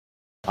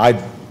I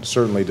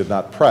certainly did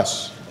not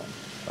press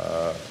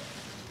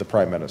the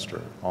Prime Minister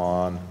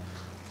on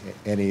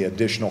any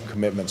additional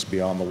commitments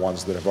beyond the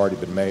ones that have already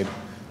been made.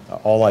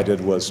 All I did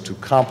was to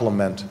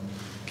compliment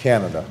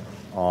Canada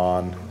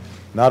on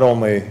not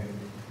only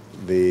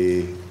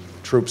the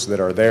troops that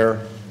are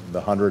there, the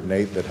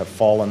 108 that have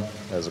fallen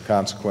as a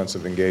consequence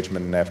of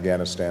engagement in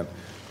Afghanistan,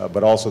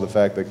 but also the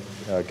fact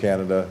that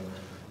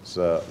Canada's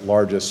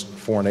largest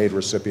foreign aid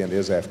recipient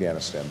is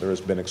Afghanistan. There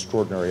has been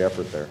extraordinary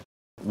effort there.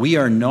 We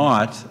are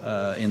not,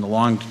 in the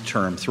long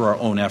term, through our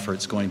own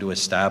efforts, going to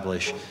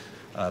establish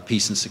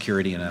peace and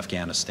security in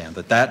Afghanistan.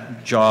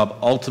 That job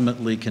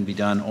ultimately can be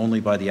done only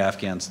by the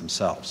Afghans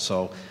themselves.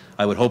 So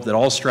I would hope that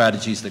all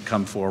strategies that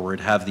come forward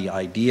have the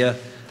idea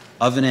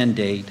of an end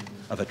date,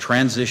 of a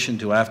transition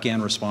to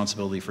Afghan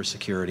responsibility for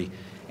security,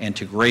 and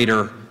to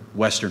greater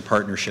Western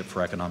partnership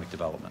for economic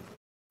development.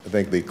 I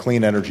think the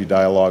clean energy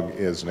dialogue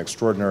is an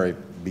extraordinary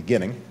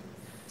beginning,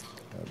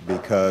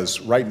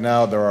 because right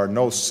now there are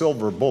no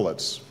silver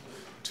bullets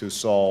to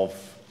solve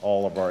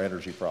all of our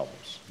energy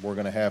problems. We're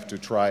going to have to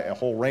try a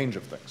whole range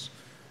of things.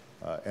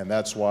 And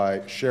that's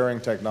why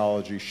sharing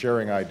technology,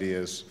 sharing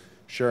ideas,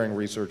 sharing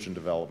research and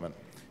development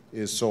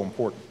is so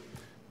important.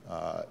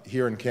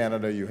 Here in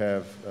Canada, you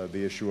have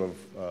the issue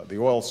of the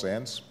oil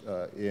sands.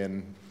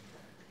 In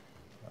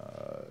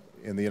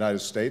the United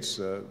States,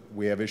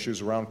 we have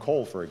issues around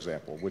coal, for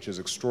example, which is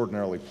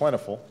extraordinarily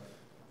plentiful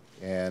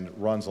and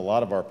runs a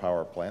lot of our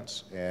power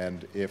plants.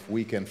 And if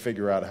we can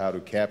figure out how to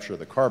capture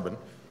the carbon,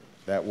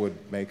 that would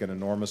make an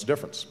enormous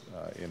difference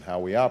in how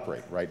we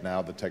operate. Right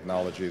now, the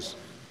technologies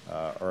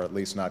are at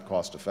least not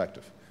cost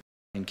effective.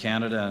 In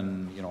Canada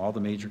and all the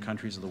major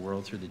countries of the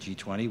world through the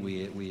G20,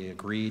 we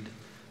agreed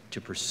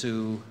to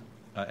pursue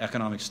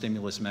economic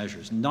stimulus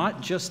measures, not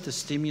just to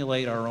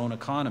stimulate our own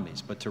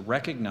economies, but to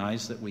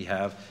recognize that we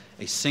have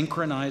a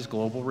synchronized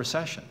global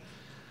recession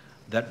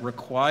that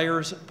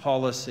requires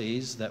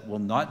policies that will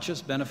not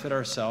just benefit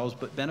ourselves,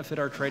 but benefit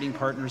our trading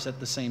partners at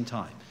the same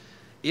time.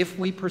 If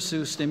we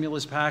pursue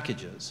stimulus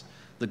packages,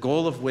 the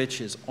goal of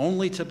which is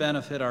only to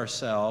benefit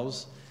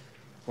ourselves,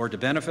 or to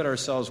benefit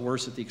ourselves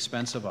worse at the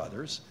expense of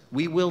others,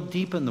 we will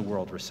deepen the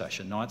world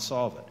recession, not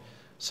solve it.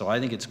 So I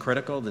think it's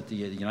critical that the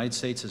United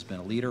States has been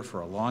a leader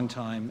for a long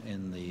time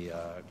in the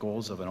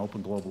goals of an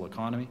open global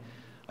economy.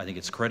 I think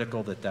it's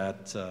critical that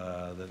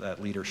that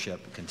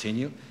leadership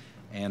continue.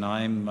 And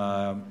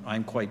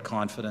I'm quite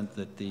confident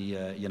that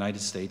the United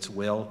States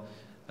will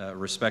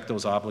respect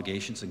those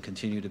obligations and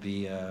continue to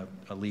be a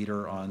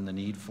leader on the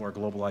need for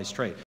globalized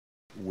trade.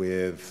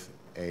 With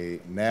a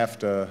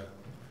NAFTA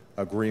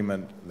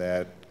agreement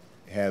that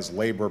has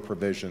labor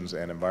provisions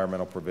and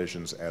environmental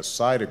provisions as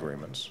side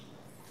agreements,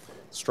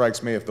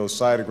 strikes me if those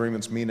side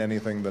agreements mean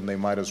anything, then they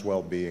might as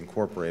well be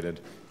incorporated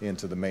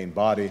into the main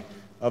body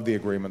of the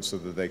agreement so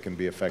that they can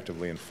be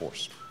effectively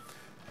enforced.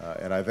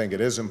 And I think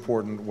it is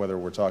important, whether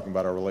we're talking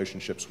about our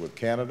relationships with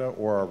Canada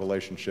or our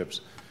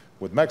relationships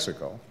with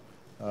Mexico,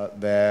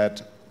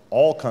 that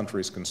all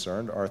countries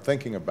concerned are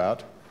thinking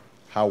about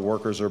how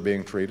workers are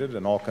being treated,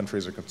 and all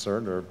countries are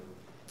concerned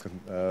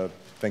are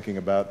thinking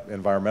about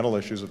environmental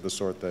issues of the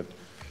sort that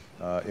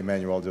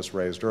Emmanuel just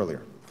raised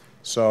earlier.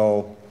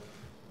 So,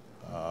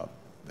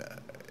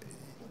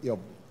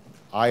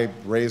 I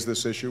raised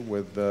this issue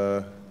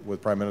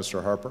with Prime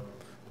Minister Harper.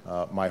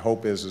 My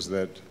hope is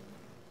that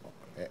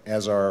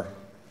as our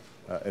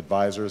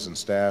advisors and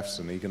staffs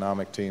and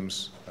economic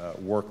teams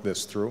work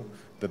this through,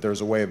 that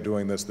there's a way of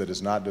doing this that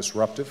is not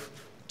disruptive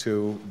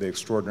to the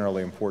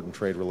extraordinarily important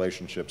trade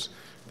relationships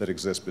that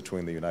exist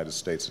between the United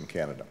States and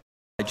Canada.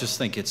 I just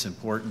think it's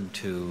important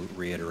to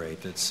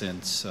reiterate that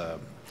since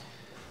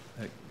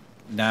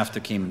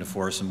NAFTA came into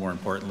force, and more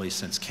importantly,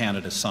 since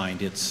Canada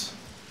signed its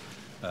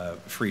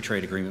free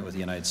trade agreement with the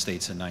United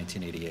States in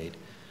 1988,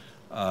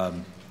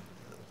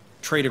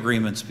 trade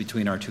agreements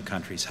between our two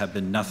countries have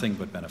been nothing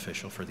but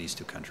beneficial for these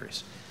two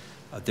countries.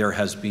 There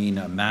has been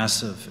a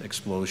massive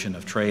explosion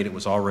of trade. It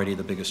was already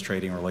the biggest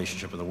trading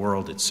relationship in the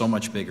world. It's so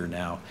much bigger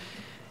now.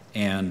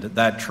 And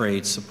that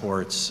trade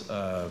supports,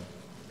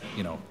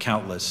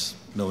 countless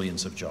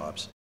millions of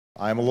jobs.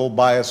 I'm a little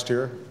biased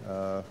here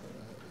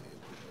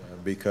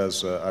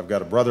because I've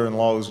got a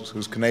brother-in-law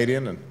who's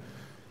Canadian, and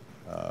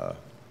I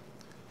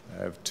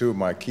have two of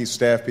my key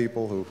staff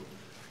people who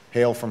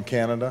hail from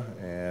Canada,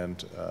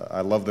 and I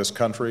love this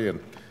country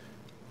and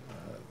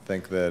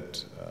think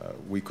that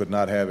we could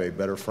not have a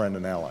better friend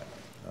and ally.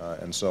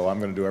 And so I'm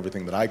going to do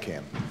everything that I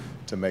can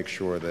to make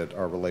sure that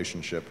our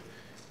relationship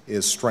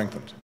is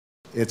strengthened.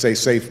 It's a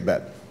safe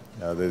bet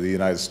that the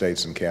United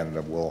States and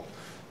Canada will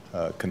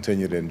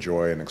continue to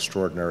enjoy an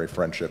extraordinary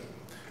friendship.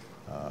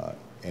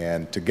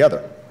 And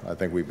together, I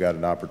think we've got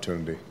an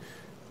opportunity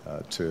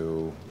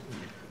to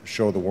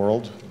show the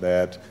world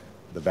that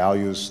the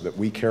values that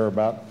we care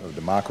about, of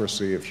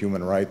democracy, of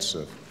human rights,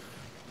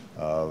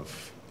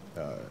 of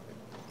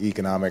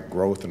economic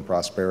growth and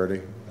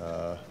prosperity,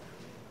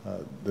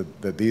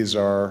 that these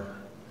are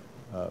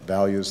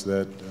values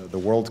that the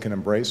world can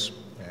embrace,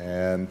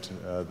 and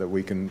that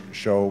we can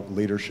show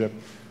leadership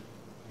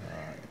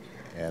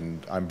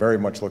And I'm very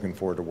much looking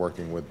forward to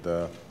working with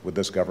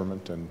this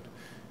government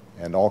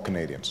and all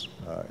Canadians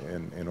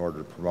in order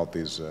to promote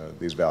these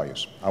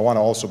values. I want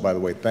to also, by the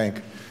way,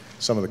 thank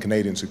some of the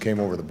Canadians who came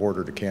over the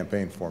border to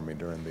campaign for me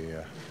during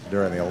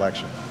the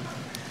election.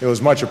 It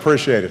was much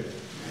appreciated.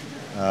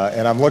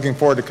 And I'm looking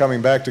forward to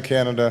coming back to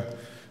Canada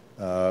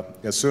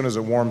as soon as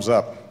it warms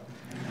up.